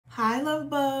Hi love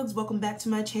bugs, welcome back to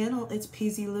my channel. It's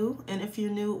Peezi Lou, and if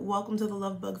you're new, welcome to the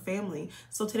love bug family.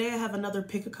 So today I have another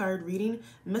pick a card reading,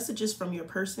 messages from your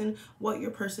person, what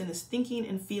your person is thinking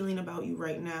and feeling about you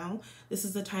right now. This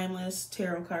is a timeless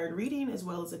tarot card reading as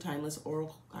well as a timeless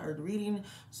oracle card reading.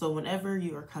 So whenever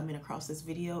you are coming across this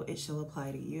video, it shall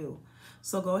apply to you.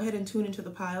 So go ahead and tune into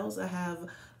the piles. I have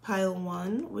pile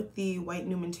 1 with the White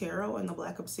Newman Tarot and the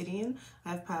Black Obsidian. I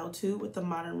have pile 2 with the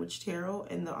Modern Witch Tarot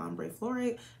and the Ombre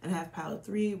Fluorite. And I have pile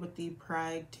 3 with the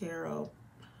Pride Tarot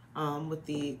with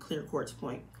the Clear Quartz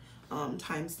Point.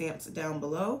 Timestamps down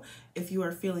below. If you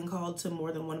are feeling called to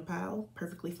more than one pile,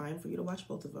 perfectly fine for you to watch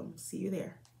both of them. See you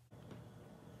there.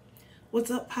 What's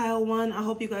up, pile 1? I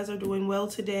hope you guys are doing well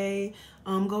today.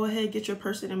 Go ahead, get your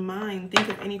person in mind. Think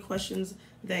of any questions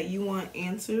that you want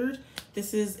answered.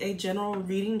 This is a general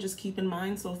reading, just keep in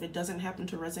mind. So if it doesn't happen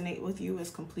to resonate with you, it's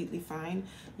completely fine.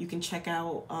 You can check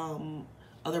out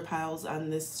other piles on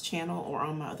this channel or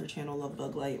on my other channel, Love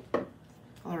Bug Light.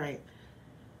 All right.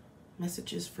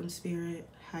 Messages from spirit,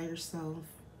 higher self,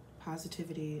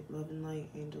 positivity, love and light,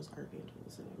 angels,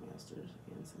 archangels, and masters,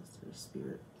 ancestors,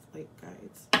 spirit, light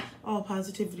guides. All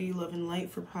positivity, love and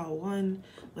light for pile 1.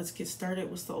 Let's get started.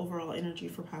 What's the overall energy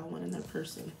for pile 1 in that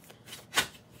person?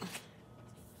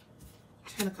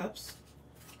 10 of Cups.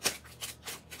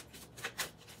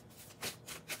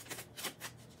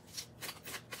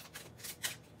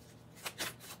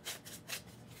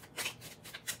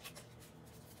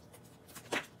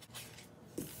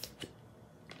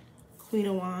 Queen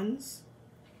of Wands.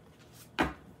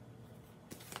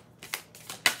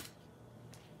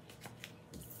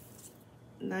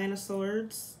 Nine of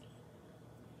Swords.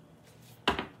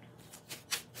 What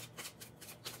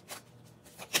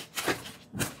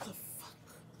the fuck?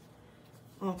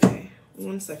 Okay,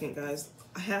 1 second, guys.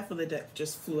 Half of the deck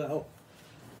just flew out.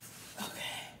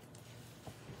 Okay.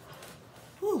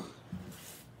 Whew.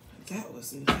 That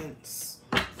was intense.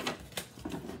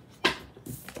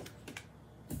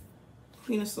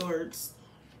 Queen of Swords.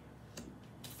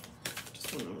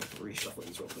 Just want to reshuffle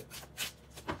these real quick.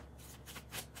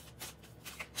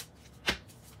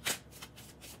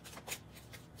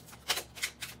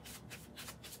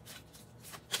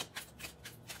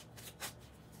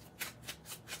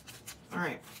 All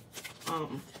right.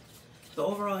 The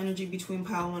overall energy between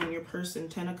pile 1 and your person: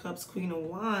 10 of Cups, Queen of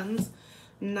Wands,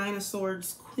 9 of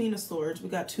Swords, Queen of Swords. We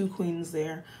got 2 queens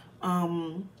there.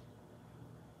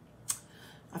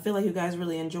 I feel like you guys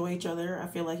really enjoy each other. I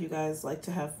feel like you guys like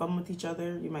to have fun with each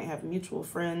other. You might have mutual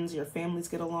friends. Your families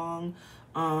get along.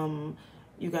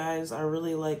 You guys are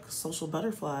really like social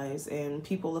butterflies, and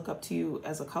people look up to you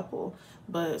as a couple.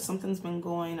 But something's been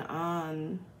going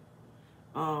on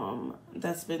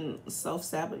that's been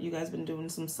you guys been doing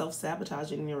some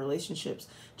self-sabotaging in your relationships.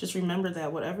 Just remember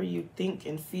that whatever you think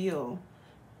and feel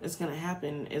is going to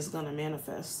happen is going to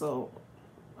manifest. So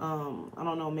I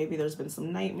don't know, maybe there's been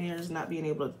some nightmares, not being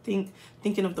able to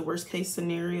thinking of the worst case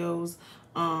scenarios,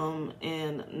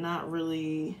 and not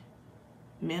really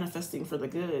manifesting for the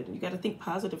good. You got to think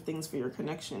positive things for your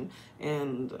connection,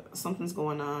 and something's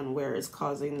going on where it's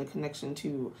causing the connection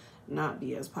to not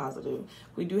be as positive.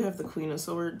 We do have the Queen of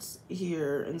Swords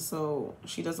here, and so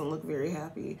she doesn't look very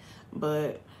happy.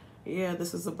 But yeah,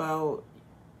 this is about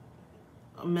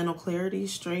mental clarity,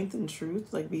 strength, and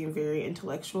truth, like being very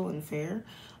intellectual and fair.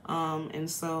 And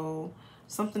so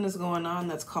something is going on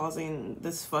that's causing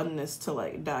this funness to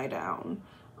like die down.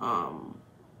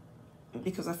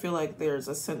 Because I feel like there's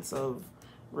a sense of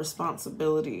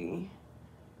responsibility,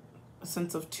 a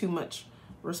sense of too much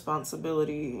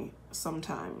responsibility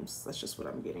sometimes. That's just what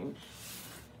I'm getting.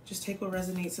 Just take what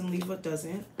resonates and leave what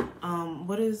doesn't.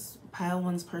 What is pile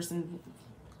 1's person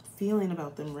feeling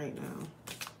about them right now?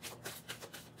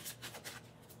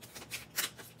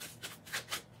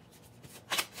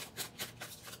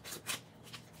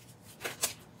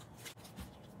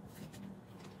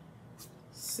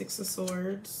 Six of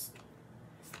Swords,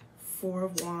 4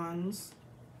 of Wands,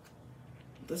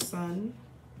 the Sun,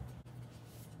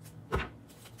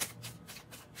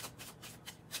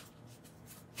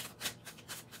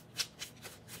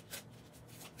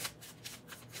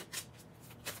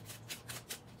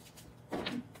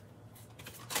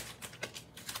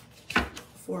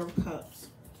 Four of Cups.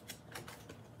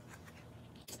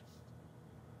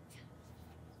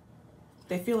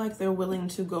 They feel like they're willing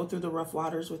to go through the rough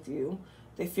waters with you.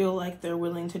 They feel like they're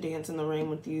willing to dance in the rain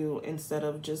with you instead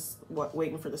of just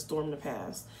waiting for the storm to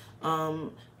pass.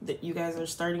 That you guys are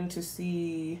starting to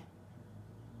see,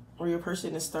 or your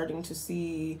person is starting to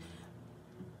see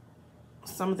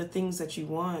some of the things that you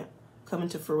want come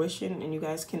into fruition, and you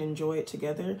guys can enjoy it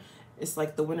together. it's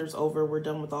like the winter's over, we're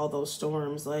done with all those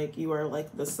storms. Like, you are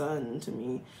like the sun to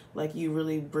me. Like, you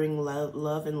really bring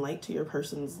love and light to your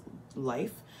person's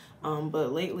life.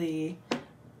 But lately,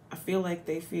 I feel like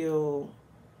they feel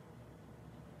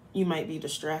you might be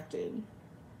distracted.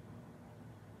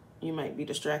 You might be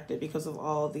distracted because of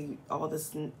all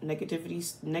this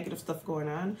negative stuff going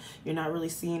on. You're not really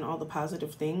seeing all the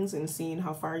positive things and seeing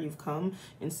how far you've come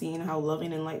and seeing how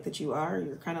loving and light that you are.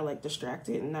 You're kind of like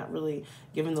distracted and not really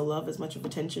giving the love as much of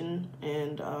attention.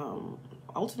 And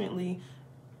ultimately,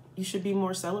 you should be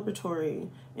more celebratory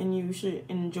and you should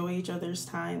enjoy each other's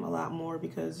time a lot more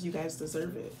because you guys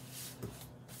deserve it.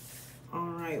 All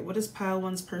right, what is pile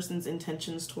one's person's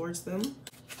intentions towards them?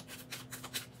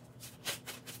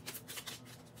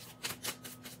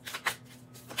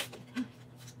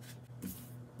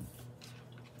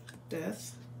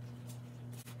 Death.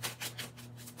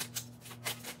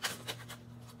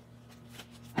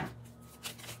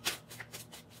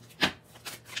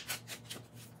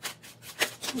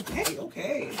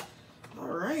 Okay. All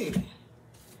right.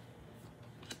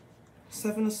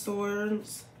 Seven of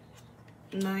Swords,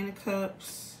 Nine of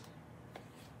Cups,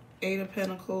 Eight of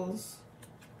Pentacles,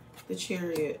 the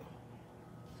Chariot.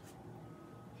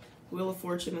 Wheel of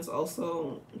Fortune is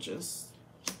also just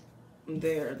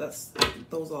there.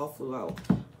 Those all flew out.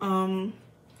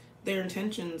 Their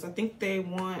intentions, I think they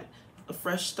want a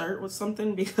fresh start with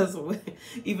something because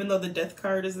even though the Death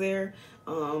card is there,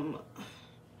 I'm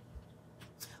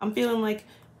feeling like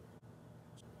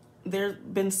there's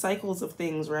been cycles of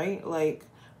things, right? Like,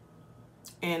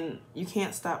 and you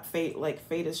can't stop fate. Like,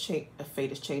 fate is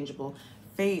changeable.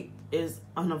 Fate is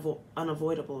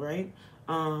unavoidable, right?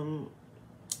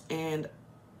 And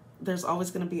there's always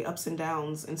going to be ups and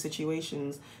downs in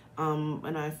situations.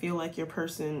 And I feel like your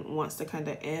person wants to kind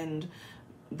of end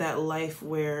that life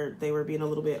where they were being a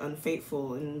little bit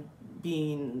unfaithful and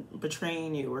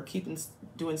betraying you or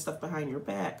doing stuff behind your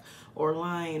back or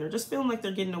lying or just feeling like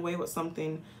they're getting away with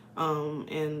something.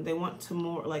 And they want to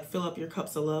more like fill up your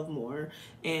cups of love more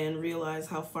and realize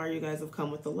how far you guys have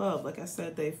come with the love. Like I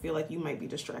said, they feel like you might be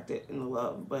distracted in the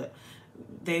love, but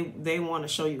they want to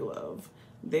show you love.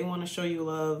 They want to show you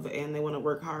love and they want to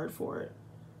work hard for it.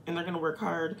 And they're going to work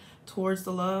hard towards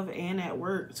the love and at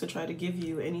work to try to give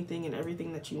you anything and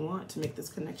everything that you want to make this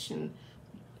connection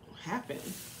happen.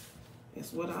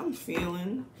 It's what I'm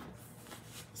feeling.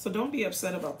 So don't be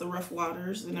upset about the rough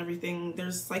waters and everything.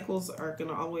 There's cycles are going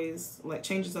to always, like,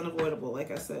 change is unavoidable,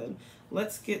 like I said.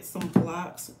 Let's get some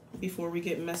blocks before we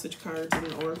get message cards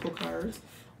and oracle cards.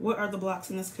 What are the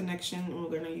blocks in this connection? And we're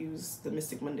going to use the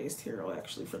Mystic Mondays Tarot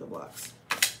actually for the blocks.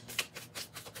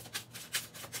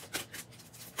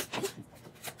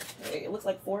 Okay, it looks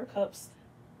like Four Cups.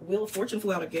 Wheel of Fortune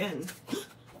flew out again.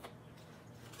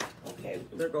 Okay,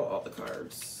 there go all the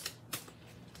cards.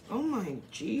 Oh my,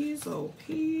 geez, oh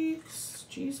peaks.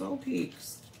 Geez, oh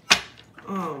peaks.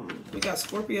 We got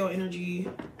Scorpio energy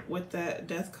with that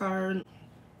Death card.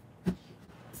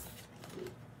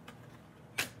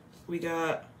 We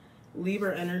got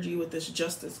Libra energy with this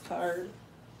Justice card.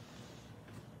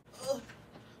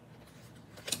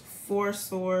 Four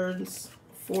Swords,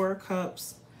 Four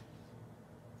Cups.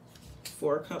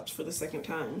 Four Cups for the second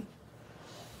time.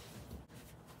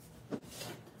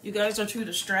 You guys are too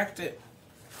distracted.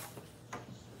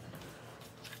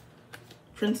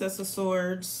 Princess of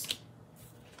Swords.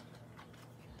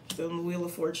 The Wheel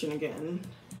of Fortune again.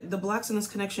 The blocks in this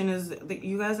connection is that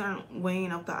you guys aren't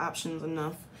weighing out the options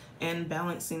enough and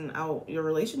balancing out your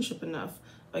relationship enough.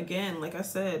 Again, like I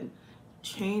said,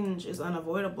 change is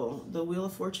unavoidable. The Wheel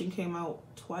of Fortune came out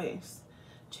twice.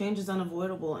 Change is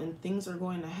unavoidable and things are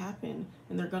going to happen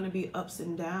and they're going to be ups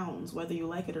and downs, whether you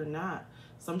like it or not.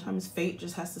 Sometimes fate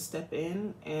just has to step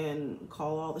in and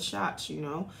call all the shots, you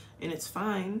know, and it's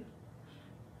fine.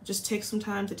 Just take some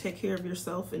time to take care of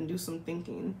yourself and do some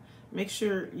thinking. Make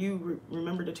sure you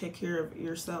remember to take care of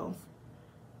yourself.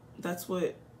 That's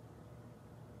what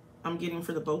I'm getting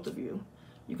for the both of you.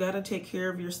 You got to take care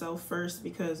of yourself first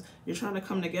because you're trying to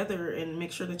come together and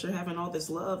make sure that you're having all this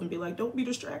love and be like, don't be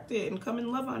distracted and come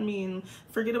and love on me and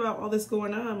forget about all this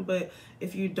going on. But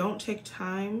if you don't take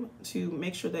time to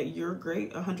make sure that you're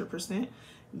great 100%,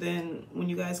 then when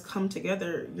you guys come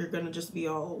together, you're going to just be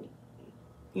all,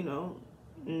 you know,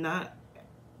 not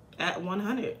at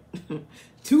 100,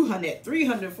 200,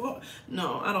 300, 400.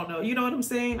 No, I don't know. You know what I'm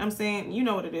saying? I'm saying, you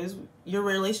know what it is. Your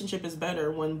relationship is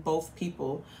better when both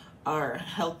people are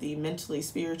healthy mentally,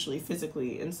 spiritually,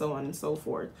 physically, and so on and so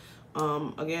forth.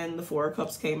 Again, the Four of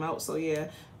Cups came out, so yeah,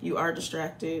 you are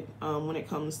distracted when it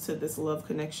comes to this love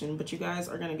connection, but you guys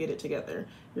are going to get it together.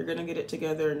 You're going to get it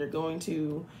together, and you're going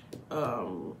to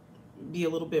be a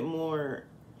little bit more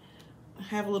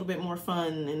have a little bit more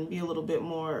fun and be a little bit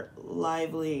more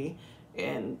lively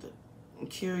and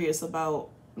curious about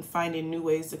finding new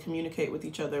ways to communicate with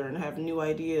each other and have new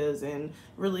ideas and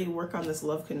really work on this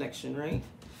love connection, right?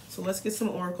 So let's get some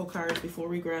oracle cards before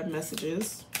we grab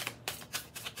messages.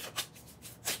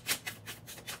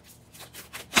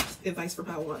 Advice for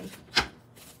pile 1.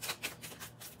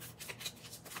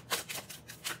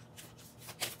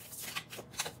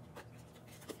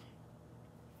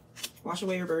 Wash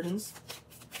away your burdens.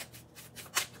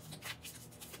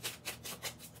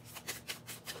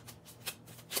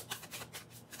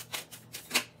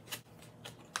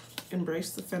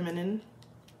 Embrace the feminine.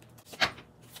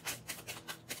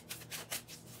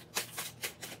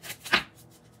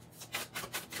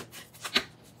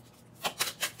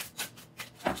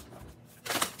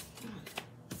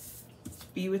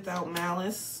 Be without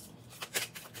malice.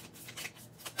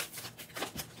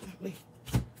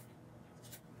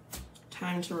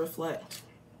 Time to reflect.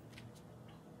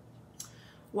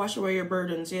 Wash away your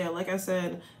burdens. Yeah, like I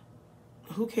said,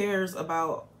 who cares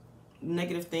about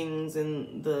negative things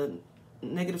and the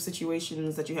negative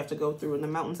situations that you have to go through and the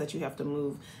mountains that you have to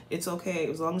move? It's okay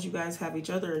as long as you guys have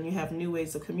each other and you have new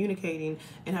ways of communicating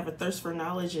and have a thirst for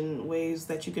knowledge and ways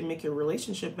that you can make your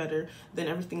relationship better, then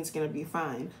everything's going to be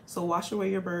fine. So wash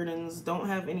away your burdens. Don't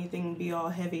have anything be all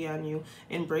heavy on you.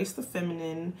 Embrace the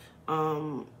feminine.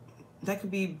 That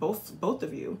could be both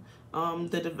of you.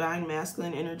 The divine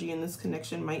masculine energy in this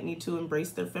connection might need to embrace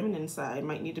their feminine side,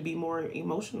 might need to be more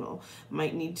emotional,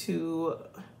 might need to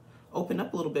open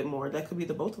up a little bit more. That could be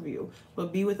the both of you.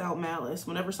 But be without malice.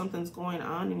 Whenever something's going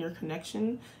on in your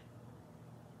connection,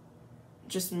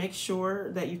 just make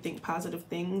sure that you think positive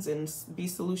things and be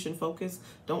solution focused.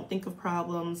 Don't think of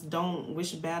problems. Don't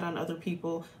wish bad on other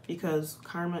people, because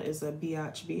karma is a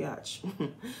biatch.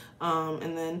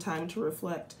 And then time to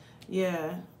reflect.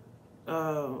 Yeah,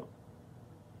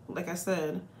 like I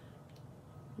said,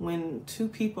 when two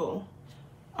people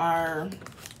are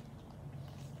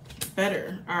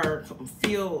better,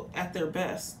 feel at their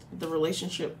best, the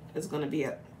relationship is going to be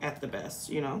at the best,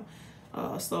 you know?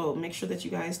 So make sure that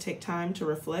you guys take time to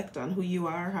reflect on who you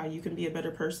are, how you can be a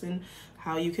better person,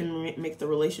 how you can make the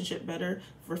relationship better.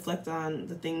 Reflect on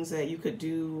the things that you could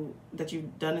do, that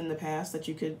you've done in the past, that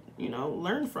you could, you know,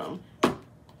 learn from.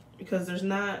 Because there's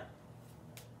not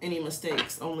any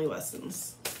mistakes, only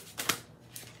lessons.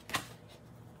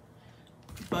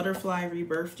 Butterfly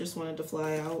rebirth just wanted to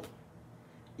fly out.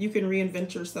 You can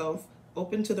reinvent yourself.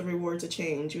 Open to the rewards of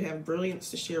change. You have brilliance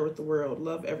to share with the world.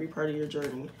 Love every part of your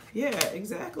journey. Yeah,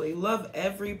 exactly. Love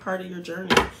every part of your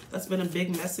journey. That's been a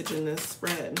big message in this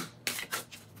spread.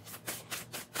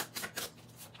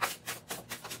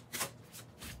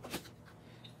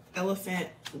 Elephant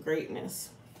greatness.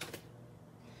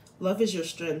 Love is your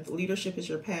strength. Leadership is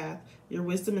your path. Your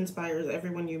wisdom inspires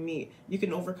everyone you meet. You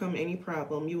can overcome any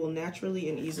problem. You will naturally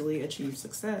and easily achieve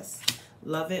success.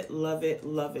 Love it, love it,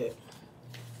 love it.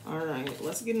 All right,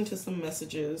 let's get into some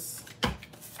messages.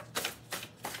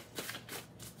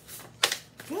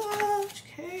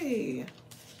 Okay.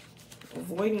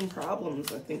 Avoiding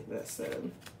problems, I think that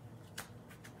said.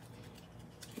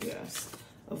 Yes.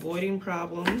 Avoiding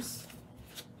problems.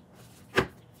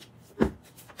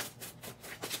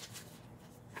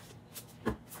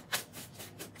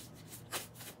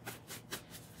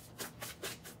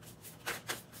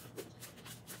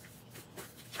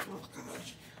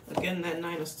 Again, that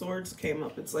Nine of Swords came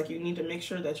up. It's like you need to make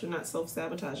sure that you're not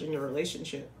self-sabotaging your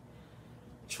relationship.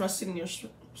 Trust in your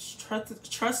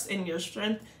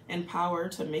strength and power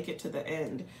to make it to the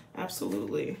end.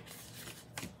 Absolutely.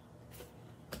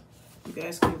 You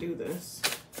guys can do this.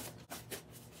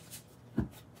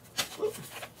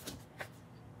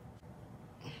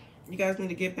 You guys need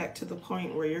to get back to the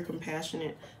point where you're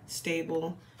compassionate,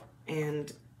 stable,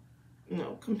 and, you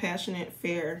know, compassionate,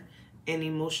 fair, and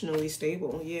emotionally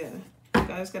stable. Yeah, you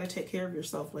guys got to take care of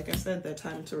yourself. Like I said, that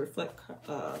time to reflect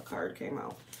card came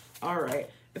out. All right,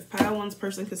 if pile one's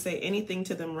person could say anything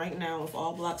to them right now, if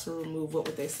all blocks were removed, what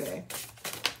would they say?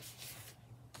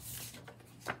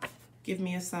 Give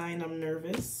me a sign. I'm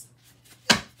nervous.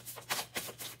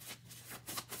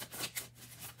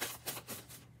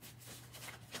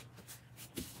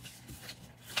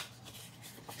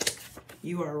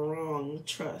 You are wrong.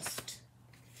 Trust.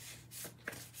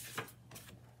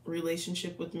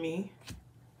 Relationship with me.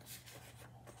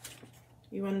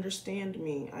 You understand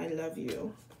me. I love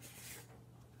you.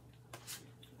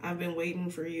 I've been waiting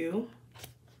for you.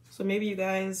 So maybe you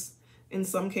guys, in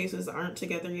some cases, aren't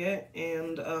together yet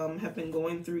and have been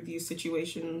going through these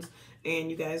situations, and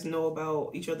you guys know about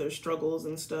each other's struggles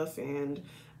and stuff, and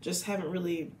just haven't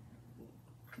really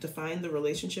defined the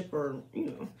relationship, or, you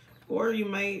know, Or you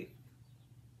might,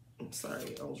 I'm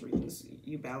sorry, I was reading this,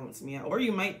 you balance me out. Or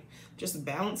you might just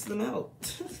balance them out.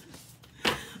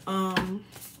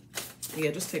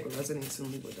 Yeah, just take what resonates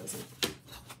and leave what doesn't.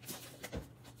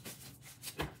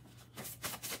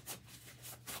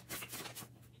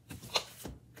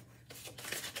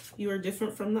 You are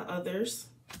different from the others.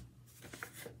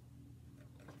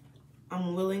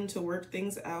 I'm willing to work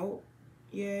things out.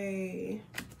 Yay.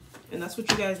 And that's what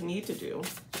you guys need to do.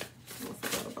 Oh, I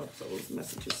forgot about those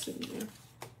messages sitting there.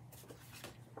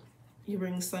 You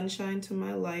bring sunshine to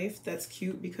my life. That's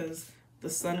cute because the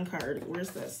sun card,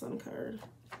 where's that sun card?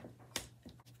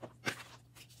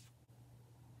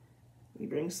 You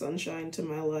bring sunshine to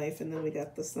my life, and then we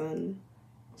got the sun.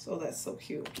 So that's so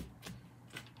cute.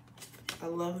 I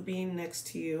love being next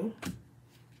to you.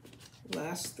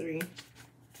 Last three.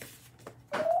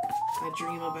 I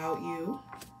dream about you.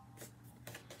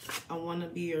 I want to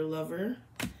be your lover.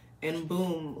 And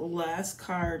boom, last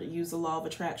card, use the law of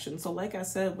attraction. So like I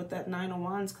said, with that 9 of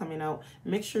Wands coming out,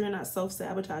 make sure you're not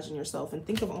self-sabotaging yourself and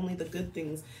think of only the good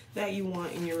things that you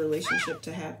want in your relationship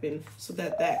to happen so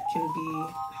that that can be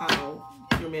how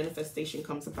your manifestation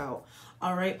comes about.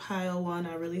 All right, pile 1,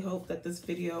 I really hope that this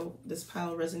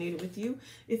pile resonated with you.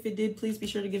 If it did, please be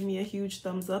sure to give me a huge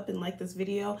thumbs up and like this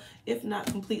video. If not,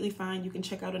 completely fine. You can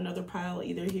check out another pile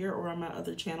either here or on my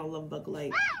other channel, Luvbug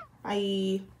Light.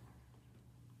 Bye.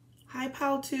 Hi,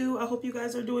 pile 2. I hope you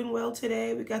guys are doing well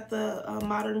today. We got the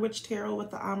Modern Witch Tarot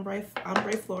with the ombre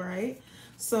fluorite.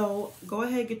 So go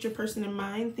ahead, get your person in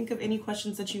mind. Think of any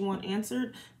questions that you want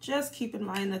answered. Just keep in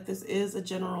mind that this is a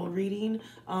general reading.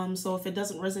 So if it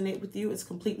doesn't resonate with you, it's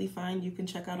completely fine. You can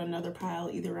check out another pile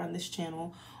either on this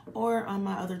channel or on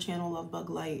my other channel, Luvbug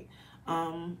Light.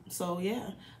 So yeah,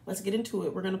 let's get into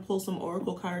it. We're going to pull some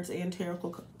oracle cards and tarot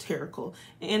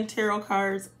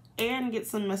cards and get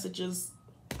some messages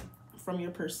from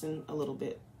your person a little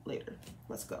bit later.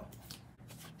 Let's go.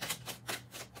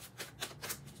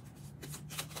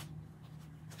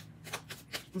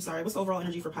 I'm sorry, what's the overall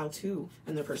energy for pile 2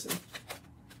 and their person?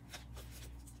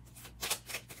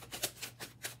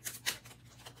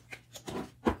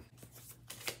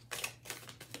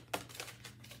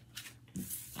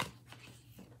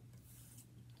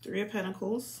 Three of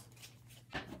Pentacles.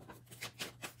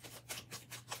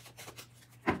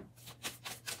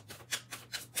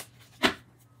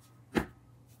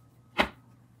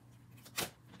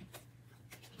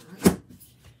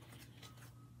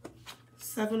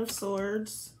 Seven of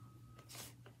Swords,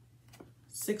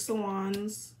 Six of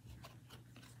Wands,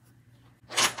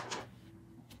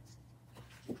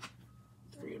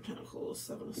 Three of Pentacles,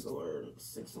 Seven of Swords,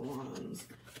 Six of Wands,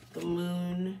 the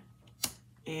Moon,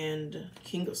 and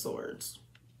King of Swords.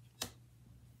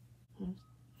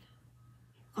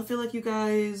 I feel like you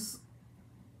guys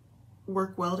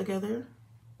work well together,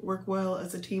 work well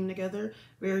as a team together,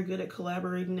 very good at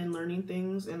collaborating and learning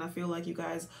things, and I feel like you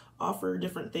guys offer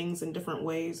different things in different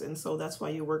ways, and so that's why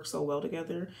you work so well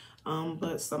together.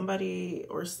 But somebody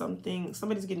or something,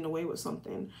 somebody's getting away with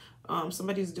something.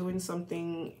 Somebody's doing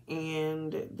something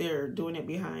and they're doing it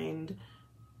behind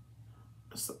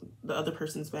the other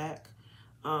person's back,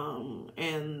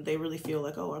 and they really feel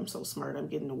like, oh, I'm so smart, I'm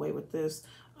getting away with this,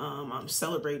 I'm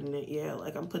celebrating it, yeah,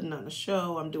 like I'm putting on a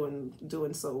show, I'm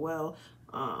doing so well.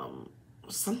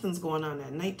 Something's going on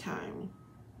at nighttime.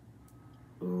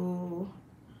 Ooh.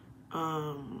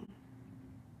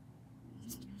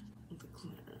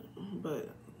 But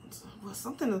well,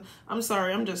 something, I'm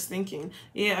sorry, I'm just thinking.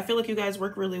 Yeah, I feel like you guys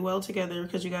work really well together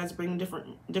because you guys bring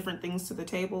different things to the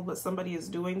table, but somebody is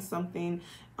doing something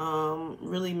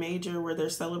really major where they're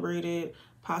celebrated,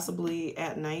 possibly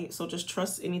at night. So just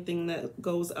trust anything that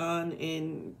goes on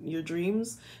in your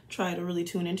dreams. Try to really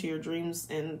tune into your dreams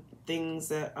and things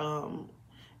that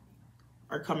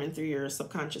are coming through your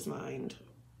subconscious mind,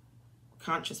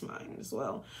 conscious mind as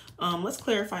well. Let's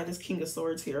clarify this King of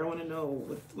Swords here. I want to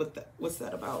know what's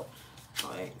that about.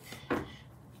 Like,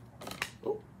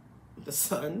 oh, the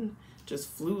sun just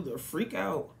flew the freak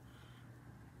out.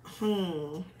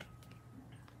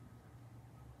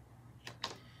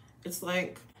 It's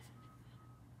like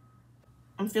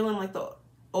I'm feeling like the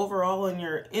overall in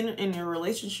your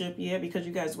relationship, yeah, because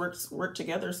you guys work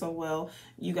together so well,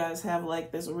 you guys have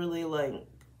like this really like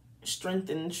strength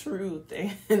and truth,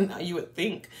 and you would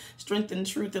think strength and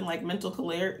truth and like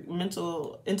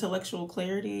intellectual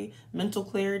clarity, mental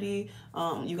clarity.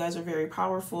 You guys are very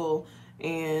powerful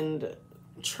and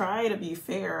try to be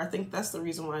fair. I think that's the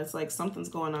reason why it's like something's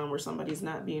going on where somebody's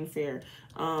not being fair.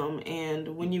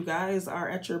 And when you guys are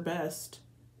at your best,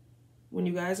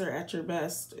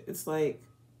 it's like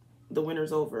the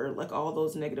winter's over. Like all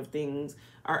those negative things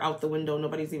are out the window.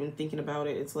 Nobody's even thinking about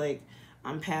it. It's like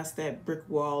I'm past that brick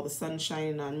wall. The sun's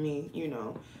shining on me, you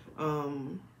know.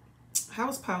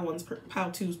 How's Pile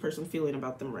 2's person feeling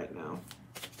about them right now?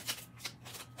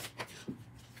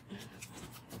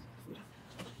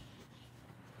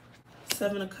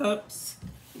 Seven of Cups.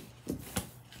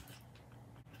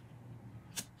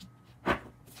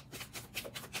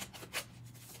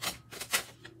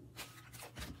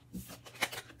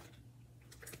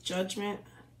 Judgment.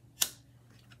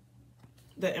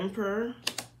 The Emperor.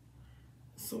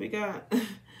 So we got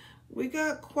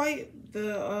quite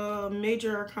the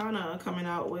major arcana coming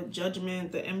out with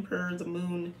Judgment, the Emperor, the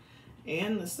Moon,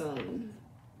 and the Sun.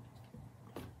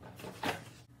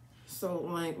 So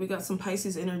like we got some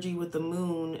Pisces energy with the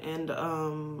Moon and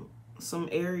some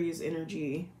Aries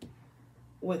energy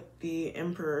with the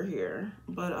Emperor here.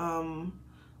 But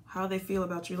how they feel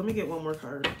about you. Let me get one more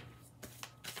card.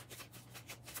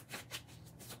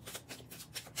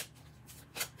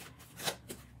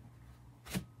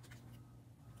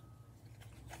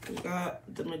 We got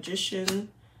the Magician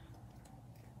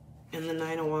and the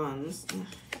Nine of Wands.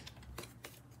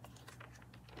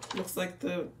 Looks like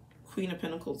the Queen of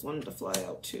Pentacles wanted to fly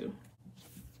out too.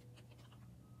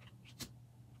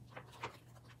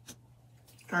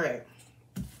 All right,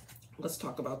 let's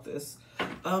talk about this.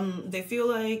 They feel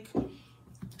like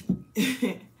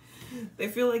they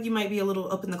feel like you might be a little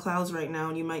up in the clouds right now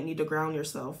and you might need to ground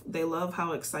yourself. They love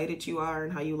how excited you are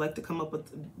and how you like to come up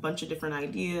with a bunch of different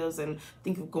ideas and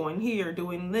think of going here,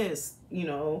 doing this, you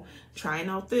know, trying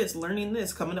out this, learning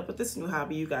this, coming up with this new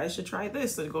hobby. You guys should try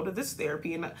this and go to this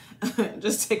therapy and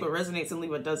just take what resonates and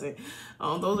leave what doesn't.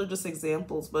 Those are just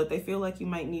examples, but they feel like you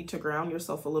might need to ground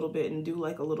yourself a little bit and do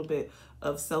like a little bit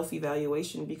of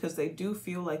self-evaluation because they do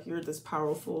feel like you're this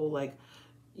powerful, like,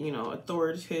 you know,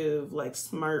 authoritative, like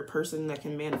smart person that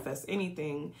can manifest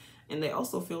anything. And they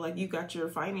also feel like you got your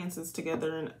finances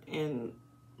together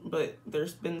but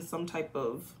there's been some type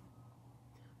of,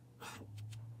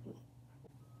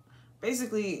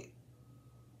 basically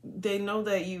they know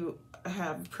that you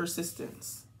have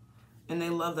persistence and they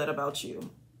love that about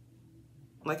you.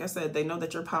 Like I said, they know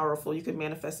that you're powerful. You can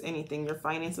manifest anything. Your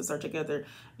finances are together.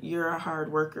 You're a hard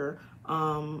worker.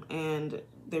 And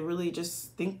they really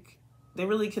just think they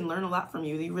really can learn a lot from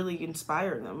you. They really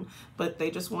inspire them, but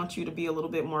they just want you to be a little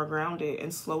bit more grounded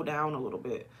and slow down a little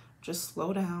bit. Just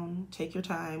slow down, take your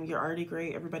time. You're already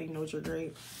great. Everybody knows you're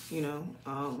great, you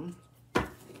know.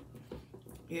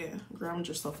 Yeah, ground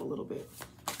yourself a little bit.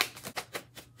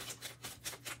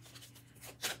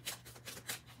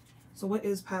 So what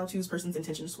is Pile 2's person's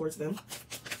intentions towards them?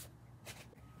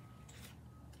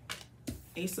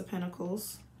 Ace of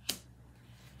Pentacles.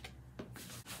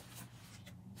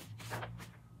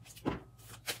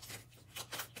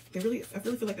 I really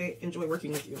feel like they enjoy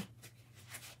working with you.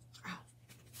 Ow.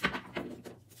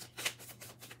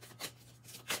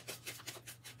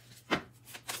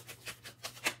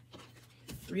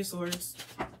 Three of Swords.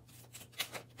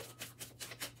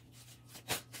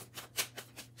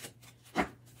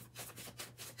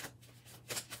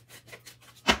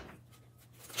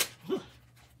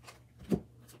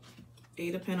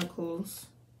 Eight of Pentacles.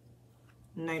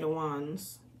 Knight of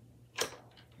Wands.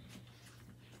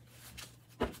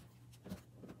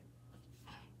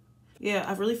 Yeah,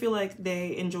 I really feel like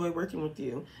they enjoy working with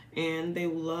you and they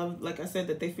love, like I said,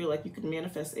 that they feel like you can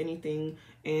manifest anything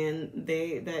and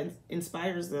that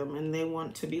inspires them and they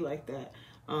want to be like that.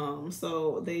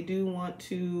 So they do want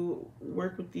to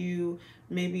work with you,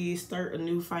 maybe start a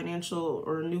new financial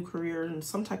or a new career and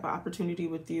some type of opportunity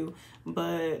with you,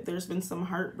 but there's been some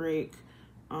heartbreak,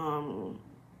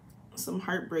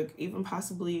 even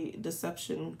possibly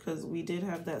deception, because we did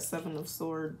have that Seven of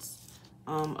Swords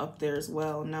up there as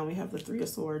well. Now we have the Three of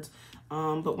Swords.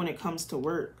 But when it comes to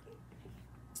work,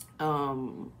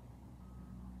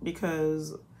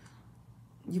 because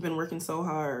you've been working so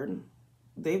hard,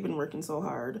 they've been working so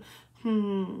hard.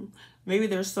 Maybe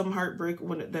there's some heartbreak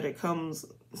that it comes,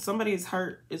 somebody's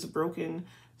heart is broken,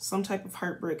 some type of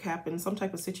heartbreak happened, some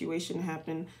type of situation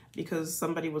happened because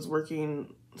somebody was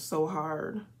working so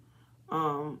hard.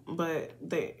 But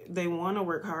they want to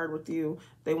work hard with you.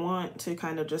 They want to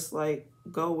kind of just like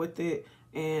go with it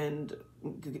and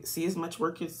see as much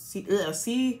work as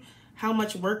see how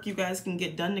much work you guys can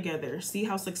get done together. See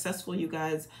how successful you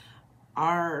guys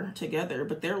are together.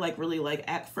 But they're like really like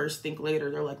act first, think later.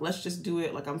 They're like, let's just do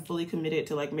it. Like I'm fully committed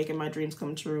to like making my dreams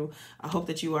come true. I hope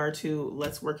that you are too.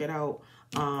 Let's work it out.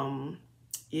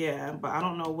 Yeah, but I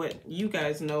don't know what you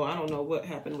guys know. I don't know what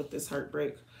happened with this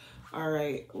heartbreak. All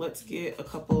right, let's get a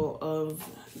couple of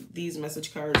these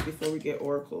message cards before we get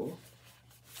Oracle.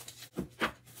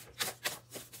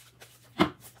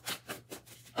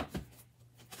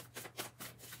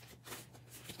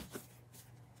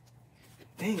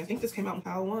 think this came out in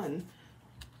pile 1.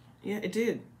 Yeah, it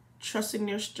did. Trusting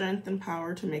your strength and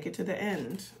power to make it to the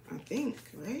end. I think,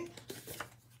 right?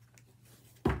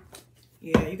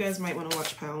 Yeah, you guys might want to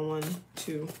watch pile 1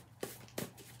 too.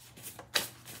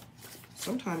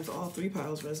 Sometimes all 3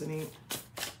 piles resonate.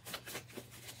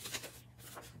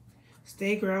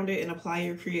 Stay grounded and apply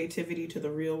your creativity to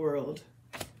the real world.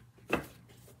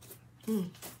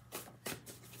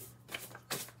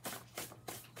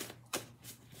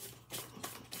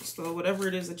 So whatever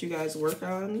it is that you guys work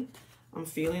on, I'm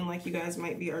feeling like you guys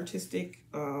might be artistic,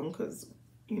 because,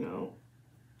 you know,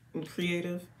 and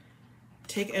creative.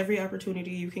 Take every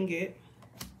opportunity you can get.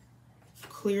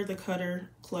 Clear the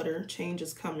clutter. Change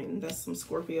is coming. That's some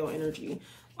Scorpio energy.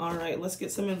 All right, let's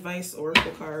get some advice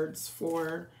oracle cards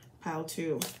for pile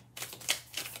 2.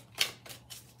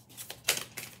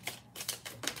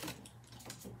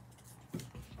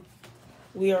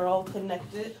 We are all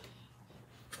connected.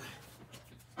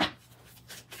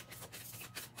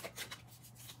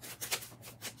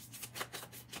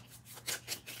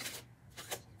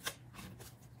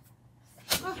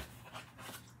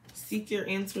 Seek your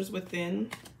answers within.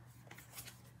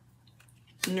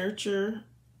 Nurture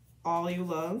all you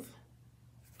love.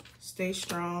 Stay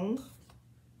strong.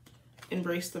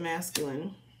 Embrace the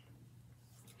masculine.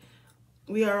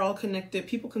 We are all connected.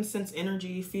 People can sense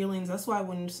energy, feelings. That's why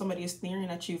when somebody is staring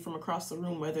at you from across the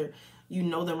room, whether you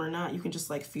know them or not, you can just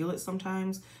like feel it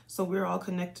sometimes. So we're all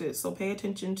connected. So pay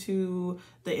attention to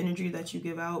the energy that you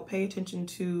give out. Pay attention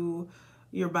to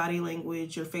your body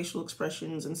language, your facial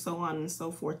expressions, and so on and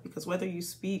so forth. Because whether you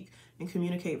speak and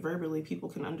communicate verbally, people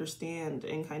can understand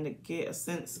and kind of get a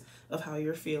sense of how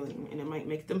you're feeling, and it might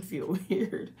make them feel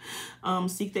weird.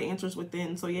 Seek the answers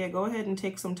within. So yeah, go ahead and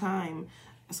take some time,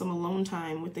 some alone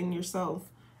time within yourself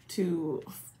to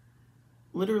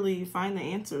literally find the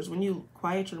answers. When you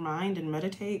quiet your mind and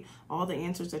meditate, all the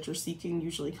answers that you're seeking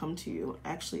usually come to you.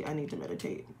 Actually, I need to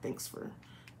meditate. Thanks for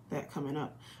that coming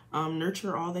up.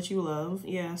 Nurture all that you love.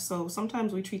 Yeah, so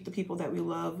sometimes we treat the people that we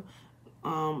love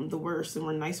the worst, and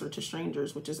we're nicer to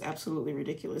strangers, which is absolutely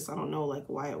ridiculous. I don't know like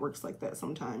why it works like that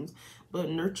sometimes, but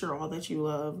nurture all that you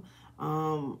love.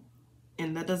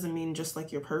 And that doesn't mean just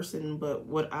like your person, but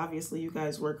what obviously you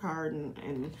guys work hard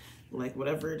and like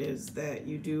whatever it is that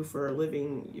you do for a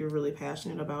living, you're really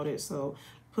passionate about it. So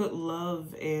put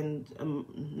love and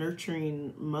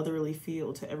nurturing motherly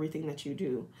feel to everything that you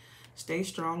do. Stay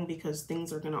strong because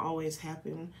things are going to always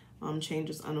happen. Change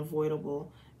is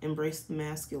unavoidable. Embrace the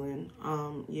masculine.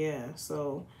 Yeah,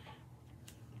 so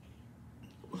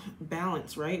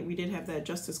balance, right? We did have that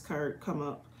justice card come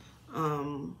up.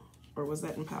 Or was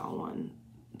that in pile 1?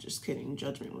 Just kidding.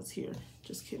 Judgment was here.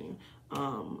 Just kidding.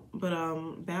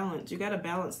 Balance. You got to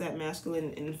balance that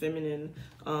masculine and feminine.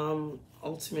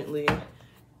 Ultimately,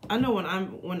 I know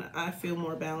when I feel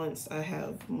more balanced, I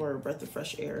have more breath of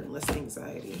fresh air and less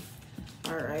anxiety.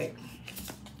 All right.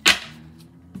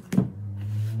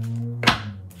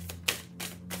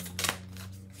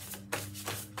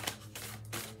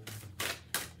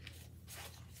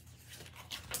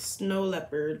 Snow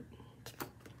leopard.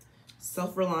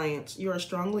 Self-reliance. You are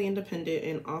strongly independent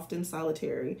and often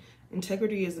solitary.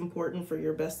 Integrity is important for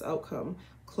your best outcome.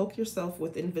 Cloak yourself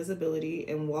with invisibility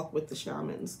and walk with the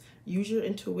shamans. Use your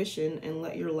intuition and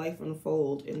let your life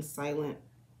unfold in silent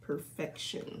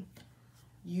perfection.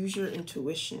 Use your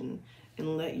intuition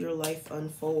and let your life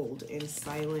unfold in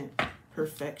silent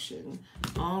perfection.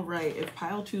 All right, if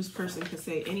pile 2's person could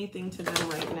say anything to them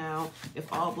right now,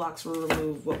 if all blocks were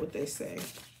removed, what would they say?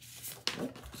 Oh,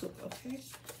 okay.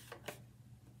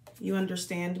 You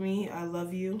understand me. I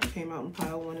love you. Came out in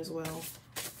pile 1 as well.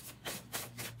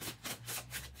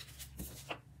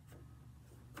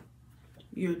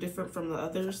 You're different from the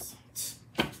others.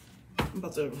 I'm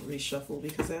about to reshuffle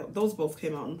because those both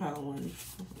came out in pile 1.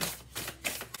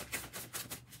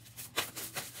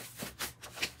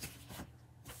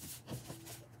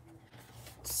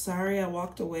 Sorry I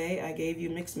walked away. I gave you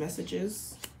mixed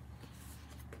messages.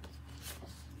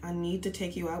 I need to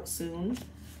take you out soon.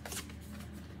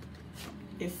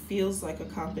 It feels like a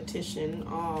competition.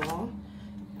 Aw.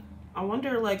 I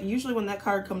wonder, like, usually when that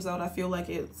card comes out, I feel like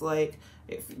it's like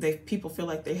people feel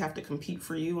like they have to compete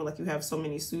for you, and like you have so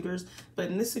many suitors. But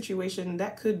in this situation,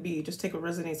 that could be just take what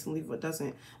resonates and leave what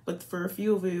doesn't. But for a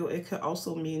few of you, it could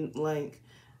also mean like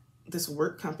this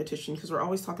work competition, because we're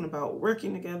always talking about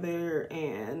working together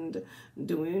and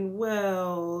doing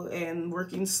well and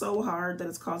working so hard that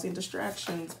it's causing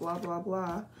distractions, blah, blah,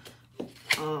 blah.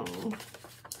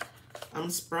 I'm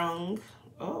sprung.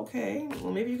 Oh, okay.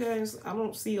 Well, maybe you guys, I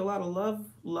don't see a lot of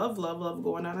love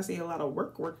going on. I see a lot of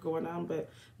work going on,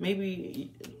 but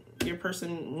maybe your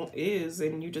person is,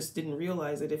 and you just didn't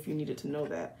realize it if you needed to know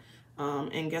that.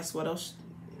 And guess what else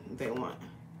they want?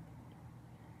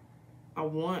 I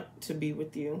want to be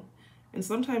with you. And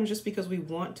sometimes just because we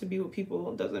want to be with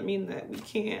people doesn't mean that we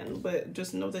can, but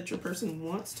just know that your person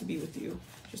wants to be with you.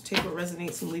 Just take what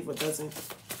resonates and leave what doesn't.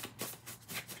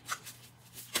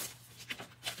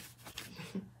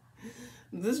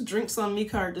 This drinks on me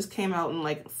card just came out and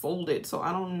like folded, so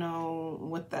I don't know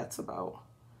what that's about.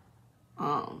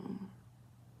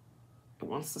 It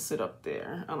wants to sit up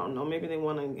there. I don't know. Maybe they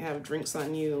want to have drinks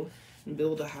on you and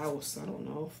build a house. I don't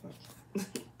know.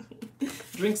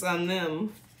 Drinks on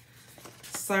them.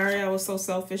 Sorry, I was so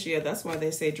selfish. Yeah, that's why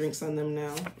they say drinks on them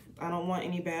now. I don't want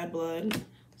any bad blood,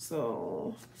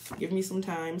 so give me some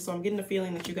time. So I'm getting the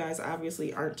feeling that you guys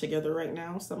obviously aren't together right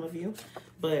now, some of you,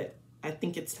 but I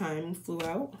think it's time flew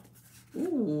out.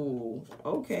 Ooh,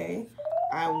 okay.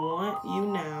 I want you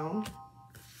now.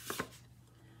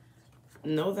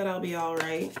 Know that I'll be all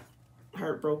right.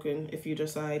 Heartbroken if you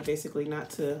decide basically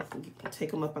not to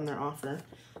take them up on their offer.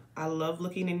 I love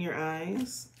looking in your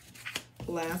eyes.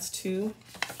 Last two.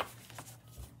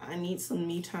 I need some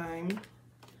me time.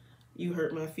 You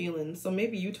hurt my feelings. So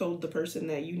maybe you told the person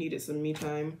that you needed some me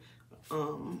time,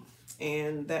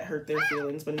 and that hurt their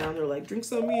feelings, but now they're like,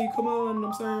 drinks on me, come on,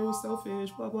 I'm sorry, I was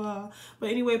selfish, blah blah. But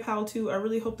anyway, pile 2, I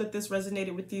really hope that this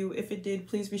resonated with you. If it did,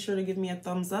 please be sure to give me a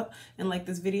thumbs up and like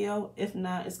this video. If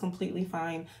not, it's completely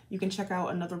fine. You can check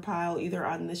out another pile either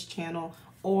on this channel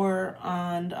or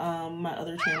on my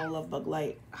other channel, Luvbug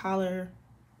Light. Holler.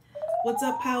 What's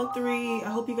up, pile 3? I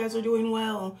hope you guys are doing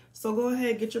well. So go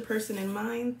ahead, get your person in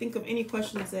mind. Think of any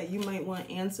questions that you might want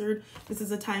answered. This is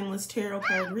a timeless tarot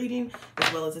card reading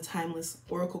as well as a timeless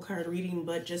oracle card reading,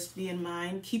 but just be in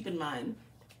mind, keep in mind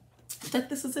that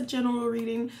this is a general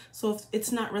reading. So if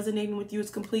it's not resonating with you, it's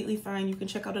completely fine. You can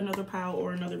check out another pile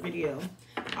or another video.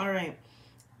 All right.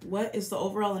 What is the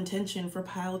overall intention for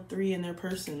pile 3 and their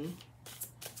person?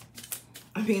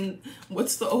 I mean,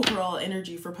 what's the overall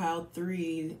energy for pile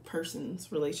 3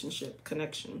 person's relationship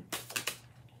connection?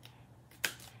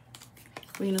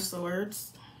 Queen of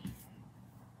Swords.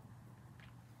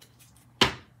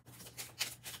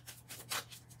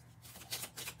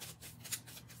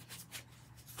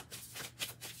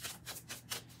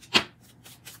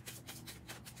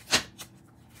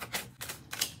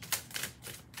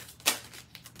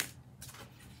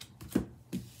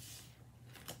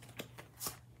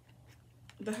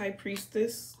 The High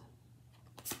Priestess.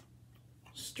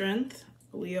 Strength,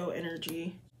 Leo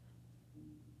energy.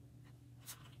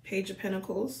 Page of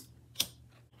Pentacles.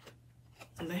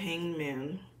 And the Hanged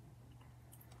Man.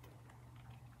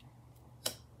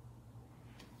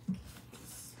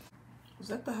 Is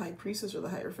that the High Priestess or the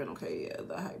Hierophant? Okay, yeah,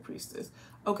 the High Priestess.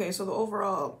 Okay, so the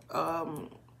overall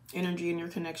energy in your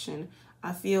connection,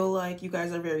 I feel like you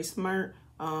guys are very smart,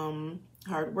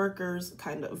 hard workers,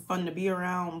 kind of fun to be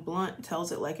around, blunt,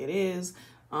 tells it like it is,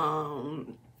 but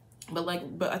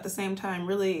at the same time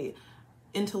really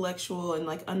intellectual and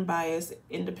like unbiased,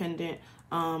 independent,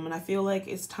 and I feel like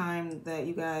it's time that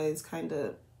you guys kind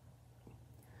of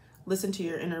listen to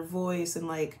your inner voice and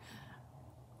like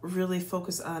really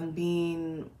focus on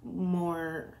being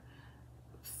more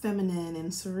feminine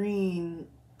and serene,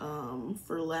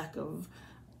 for lack of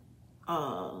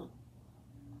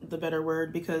the better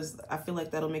word, because I feel like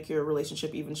that'll make your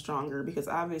relationship even stronger, because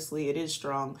obviously it is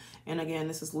strong. And again,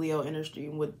 this is Leo energy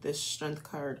with this Strength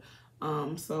card.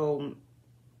 So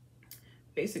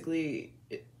basically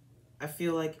I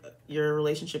feel like your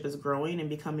relationship is growing and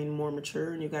becoming more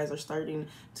mature, and you guys are starting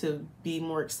to be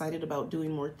more excited about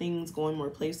doing more things, going more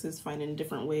places, finding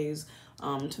different ways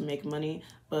to make money.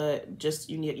 But just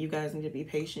you guys need to be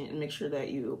patient and make sure that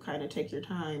you kind of take your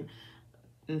time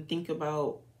and think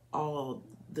about all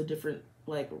the different,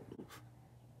 like,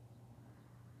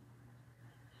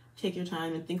 take your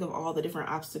time and think of all the different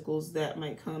obstacles that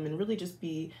might come, and really just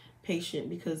be patient,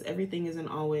 because everything isn't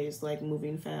always like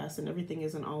moving fast and everything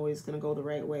isn't always going to go the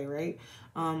right way, right?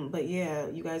 But yeah,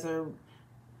 you guys are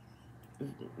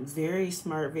very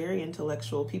smart, very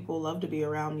intellectual. People love to be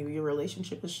around you. Your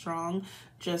relationship is strong.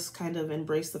 Just kind of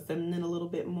embrace the feminine a little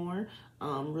bit more.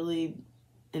 Really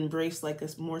embrace like a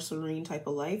more serene type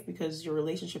of life, because your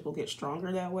relationship will get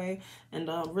stronger that way. And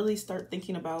really start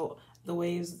thinking about the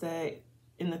ways that,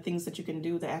 and the things that you can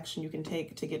do, the action you can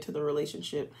take to get to the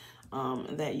relationship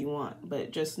that you want.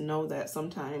 But just know that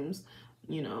sometimes,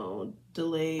 you know,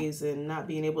 delays and not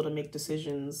being able to make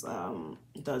decisions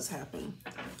does happen.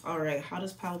 All right, how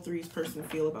does pile 3's person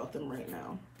feel about them right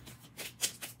now?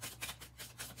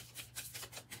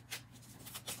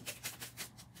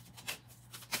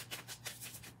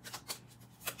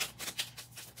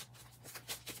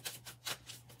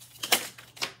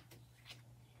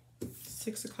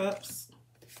 Six of Cups,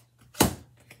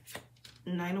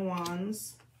 Nine of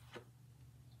Wands,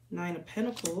 Nine of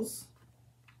Pentacles,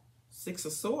 Six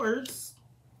of Swords,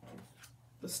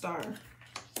 the Star.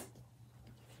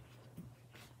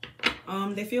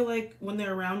 They feel like when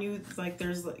they're around you, like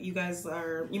you guys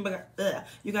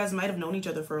might have known each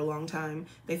other for a long time.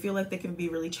 They feel like they can be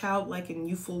really childlike and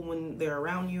youthful when they're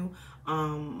around you.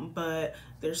 But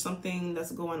there's something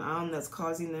that's going on that's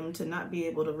causing them to not be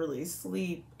able to really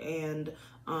sleep, and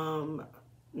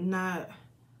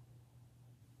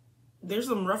there's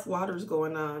some rough waters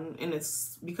going on, and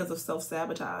it's because of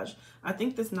self-sabotage. I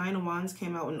think this Nine of Wands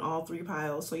came out in all three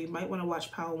piles, so you might want to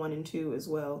watch pile 1 and 2 as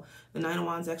well. The Nine of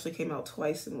Wands actually came out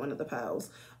twice in one of the piles.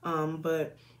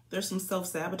 But there's some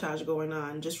self-sabotage going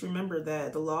on. Just remember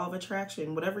that the law of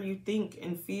attraction, whatever you think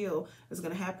and feel is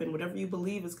going to happen. Whatever you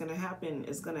believe is going to happen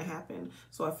is going to happen.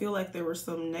 So I feel like there were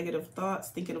some negative thoughts,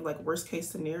 thinking of like worst case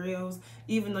scenarios,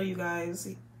 even though you guys,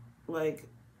 like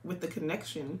with the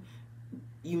connection,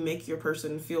 you make your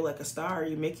person feel like a star,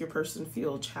 you make your person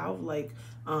feel childlike,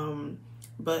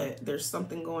 but there's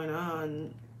something going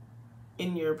on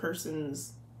in your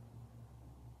person's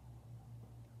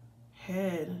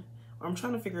head. I'm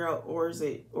trying to figure out, or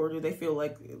do they feel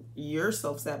like you're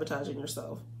self-sabotaging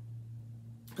yourself?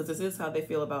 Because this is how they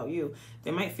feel about you.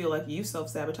 They might feel like you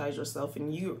self-sabotage yourself,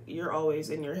 and you're always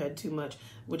in your head too much,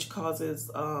 which causes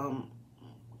the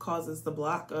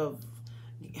block of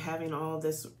having all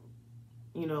this,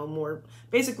 you know, more.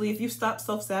 Basically, if you stop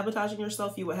self-sabotaging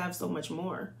yourself, you would have so much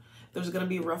more. There's going to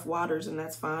be rough waters, and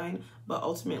that's fine, but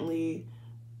ultimately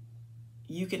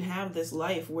you can have this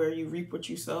life where you reap what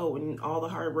you sow, and all the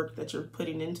hard work that you're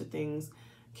putting into things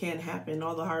can happen.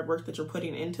 All the hard work that you're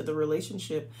putting into the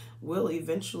relationship will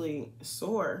eventually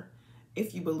soar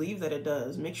if you believe that it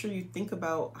does. Make sure you think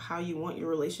about how you want your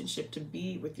relationship to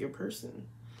be with your person,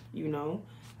 you know?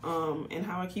 And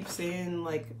how I keep saying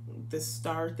like this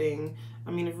star thing,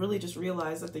 I mean, I've really just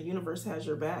realized that the universe has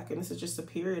your back, and this is just a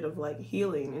period of like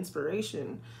healing,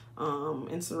 inspiration,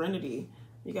 and serenity.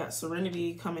 You got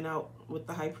serenity coming out with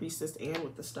the High Priestess and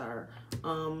with the Star.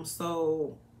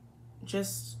 So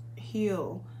just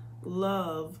heal,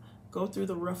 love, go through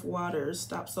the rough waters,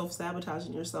 stop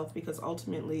self-sabotaging yourself, because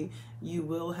ultimately you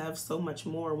will have so much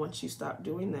more once you stop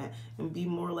doing that, and be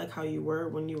more like how you were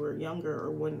when you were younger,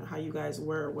 or how you guys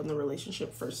were when the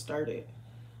relationship first started.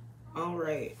 All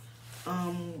right.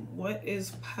 What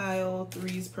is pile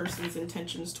 3's person's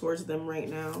intentions towards them right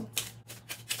now?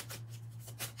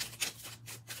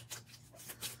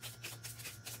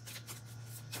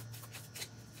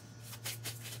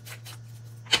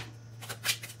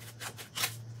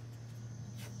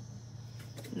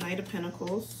 Knight of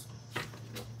Pentacles,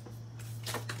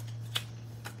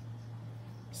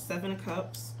 Seven of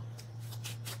Cups,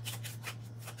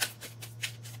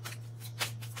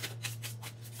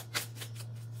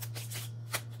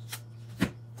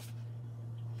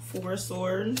 Four of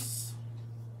Swords,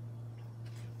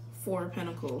 Four of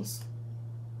Pentacles.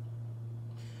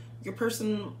 Your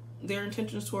person, their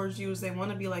intentions towards you is they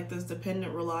want to be like this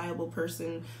dependent, reliable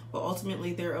person, but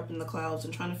ultimately they're up in the clouds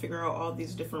and trying to figure out all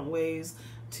these different ways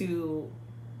to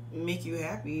make you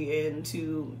happy and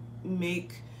to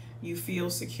make you feel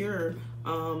secure,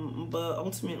 but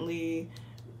ultimately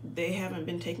they haven't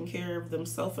been taking care of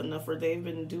themselves enough, or they've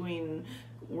been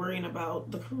worrying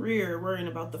about the career, worrying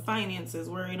about the finances,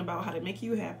 worrying about how to make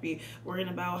you happy, worrying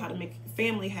about how to make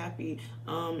family happy,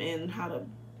 and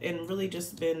really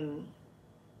just been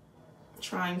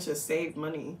trying to save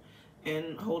money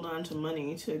and hold on to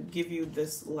money to give you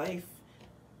this life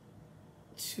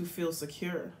to feel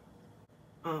secure.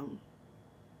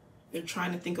 They're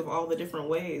trying to think of all the different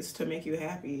ways to make you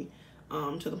happy,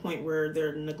 to the point where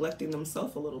they're neglecting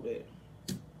themselves a little bit,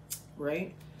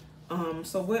 right?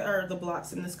 So what are the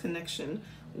blocks in this connection?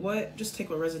 Just take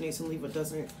what resonates and leave what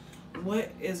doesn't. What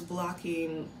is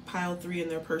blocking pile 3 and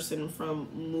their person from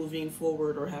moving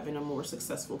forward or having a more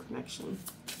successful connection?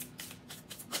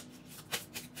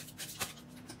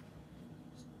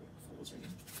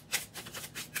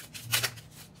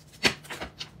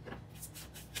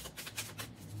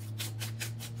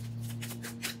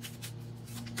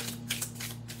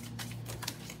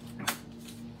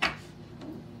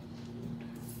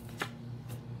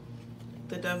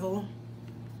 The Devil,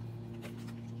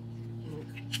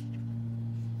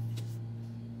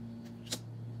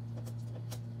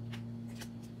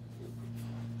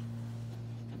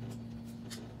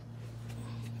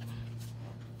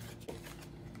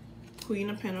 Queen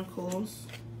of Pentacles,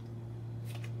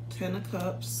 Ten of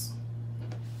Cups,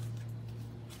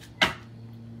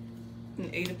 and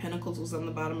Eight of Pentacles was on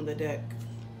the bottom of the deck.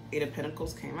 Eight of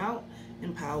Pentacles came out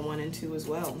in pile 1 and 2 as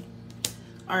well.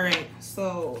 All right,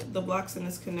 so the blocks in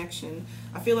this connection.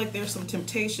 I feel like there's some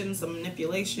temptation, some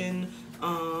manipulation,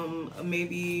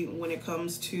 maybe when it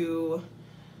comes to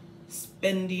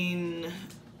spending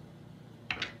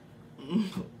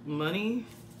money,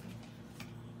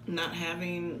 not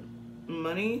having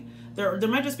money. There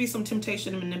might just be some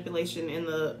temptation and manipulation in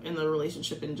the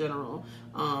relationship in general.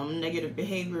 Negative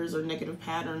behaviors or negative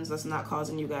patterns that's not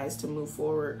causing you guys to move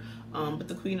forward. But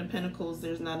the Queen of Pentacles,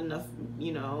 there's not enough,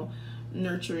 you know,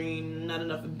 nurturing, not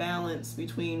enough balance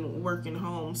between work and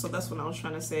home. So that's what I was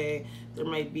trying to say. There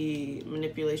might be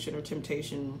manipulation or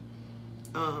temptation,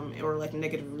 or like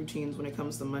negative routines when it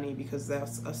comes to money, because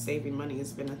that's saving money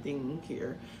has been a thing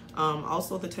here.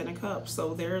 Also the Ten of Cups,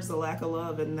 so there's a lack of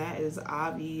love, and that is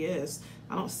obvious.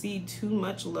 I don't see too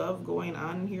much love going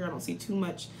on here. I don't see too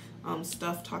much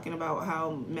stuff talking about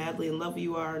how madly in love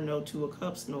you are. No Two of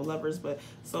Cups, no lovers. But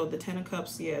so the Ten of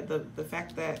Cups, yeah, the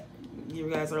fact that you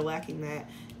guys are lacking that,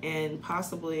 and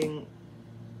possibly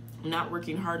not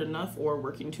working hard enough or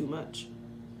working too much.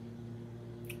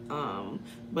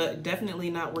 But definitely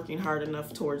not working hard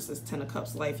enough towards this Ten of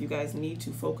Cups life. You guys need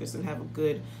to focus and have a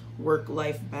good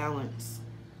work-life balance.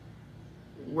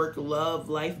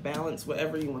 Work-love-life balance,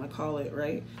 whatever you want to call it,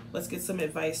 right? Let's get some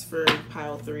advice for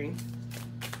pile 3.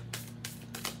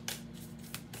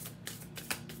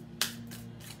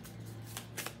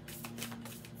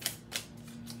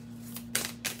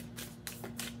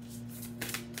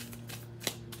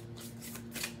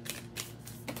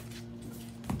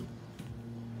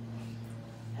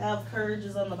 Have courage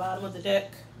is on the bottom of the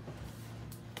deck.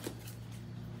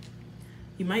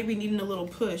 You might be needing a little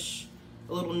push,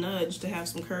 a little nudge to have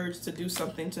some courage to do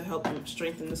something to help you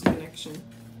strengthen this connection.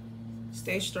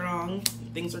 Stay strong.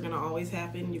 Things are going to always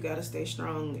happen. You got to stay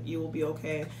strong. You will be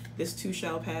okay. This too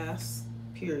shall pass,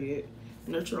 period.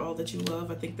 Nurture all that you love.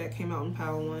 I think that came out in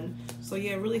pile 1. So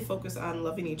yeah, really focus on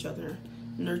loving each other,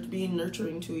 being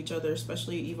nurturing to each other,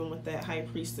 especially even with that High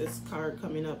Priestess card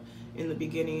coming up in the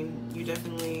beginning. You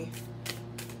definitely,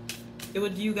 it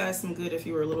would do you guys some good if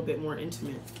you were a little bit more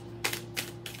intimate.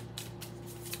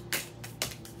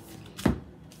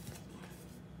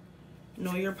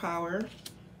 Know your power.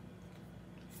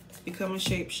 Become a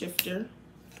shapeshifter.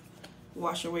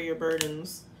 Wash away your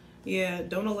burdens. Yeah,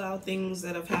 don't allow things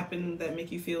that have happened that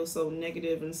make you feel so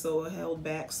negative and so held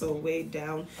back, so weighed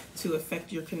down, to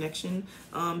affect your connection.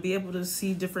 Be able to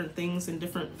see different things in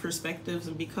different perspectives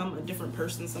and become a different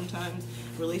person sometimes.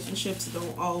 Relationships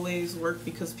don't always work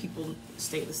because people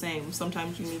stay the same.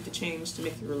 Sometimes you need to change to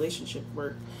make your relationship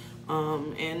work.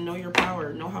 And know your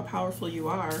power. Know how powerful you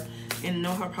are, and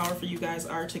know how powerful you guys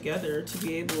are together to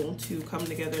be able to come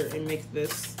together and make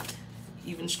this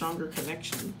even stronger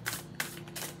connection.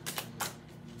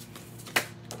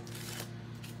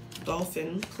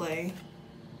 Dolphin play.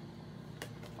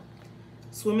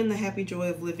 Swim in the happy joy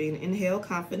of living. Inhale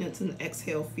confidence and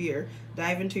exhale fear.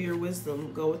 Dive into your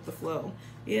wisdom. Go with the flow.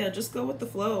 Yeah, just go with the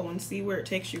flow and see where it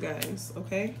takes you guys,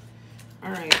 okay?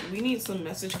 All right, we need some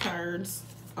message cards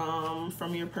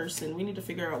from your person. We need to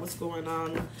figure out what's going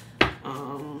on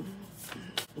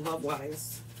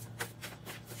love-wise.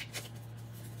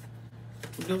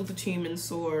 Build the team and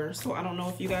soar. So I don't know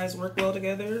if you guys work well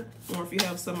together, or if you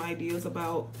have some ideas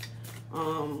about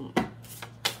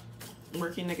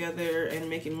working together and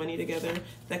making money together.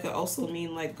 That could also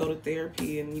mean like go to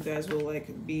therapy and you guys will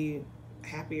like be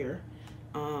happier.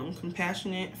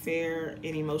 Compassionate, fair,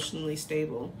 and emotionally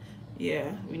stable.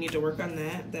 Yeah, we need to work on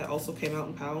that. That also came out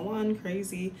in pile 1.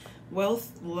 Crazy.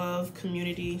 Wealth, love,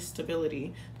 community,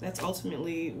 stability. That's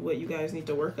ultimately what you guys need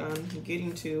to work on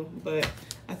getting to. But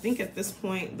I think at this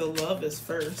point, the love is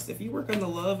first. If you work on the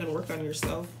love and work on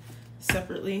yourself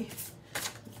separately,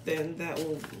 then that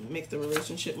will make the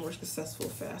relationship more successful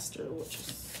faster, which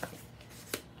is...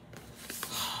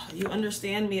 You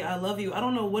understand me. I love you. I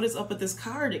don't know what is up with this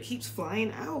card. It keeps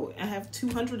flying out. I have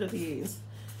 200 of these.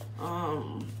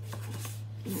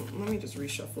 Let me just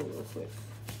reshuffle real quick,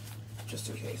 just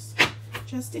in case.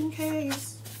 Just in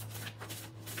case.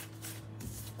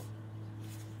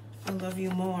 I love you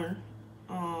more.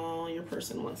 Oh, your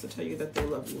person wants to tell you that they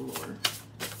love you more.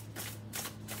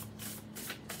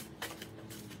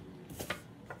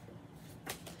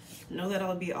 Know that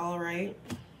I'll be all right.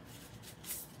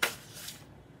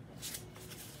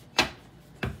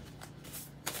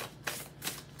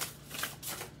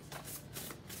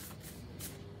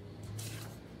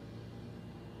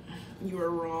 You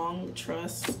are wrong.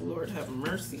 Trust. Lord have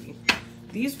mercy.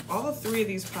 These, all 3 of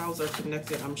these piles are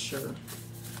connected, I'm sure.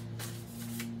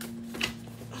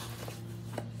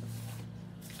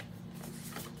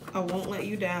 I won't let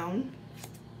you down.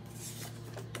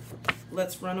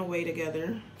 Let's run away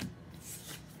together.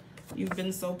 You've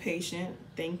been so patient.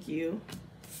 Thank you.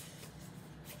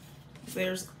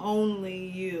 There's only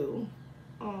you.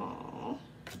 Aww.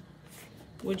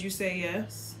 Would you say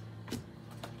yes?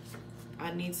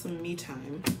 I need some me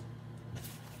time.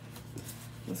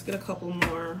 Let's get a couple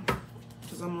more,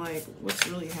 because I'm like, what's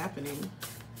really happening?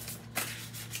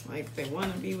 Like, they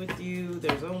want to be with you.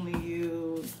 There's only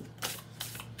you.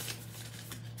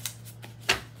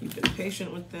 You've been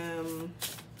patient with them.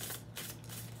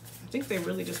 I think they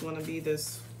really just want to be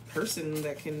this person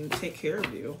that can take care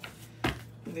of you.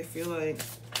 They feel like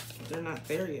they're not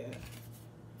there yet.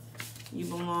 You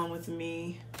belong with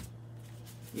me.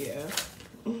 Yeah.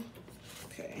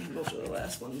 Okay, those are the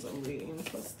last ones I'm reading,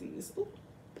 plus these. Ooh.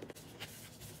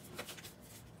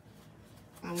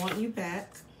 I want you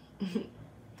back.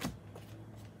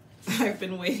 I've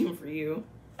been waiting for you.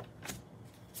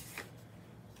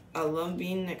 I love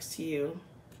being next to you.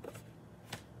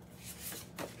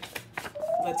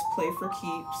 Let's play for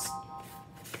keeps.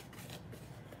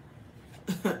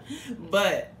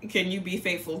 But can you be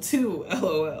faithful too?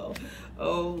 LOL.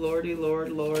 Oh, Lordy,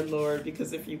 Lord, Lord, Lord.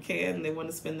 Because if you can, they want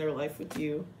to spend their life with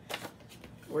you.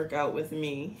 Work out with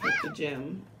me. Hit the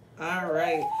gym. All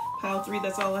right. Pile 3,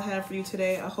 that's all I have for you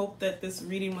today. I hope that this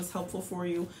reading was helpful for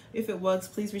you. If it was,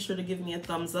 please be sure to give me a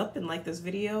thumbs up and like this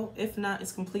video. If not,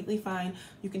 it's completely fine.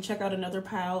 You can check out another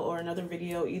pile or another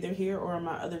video either here or on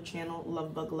my other channel,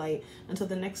 Luvbug Light. Until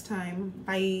the next time,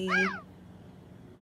 bye.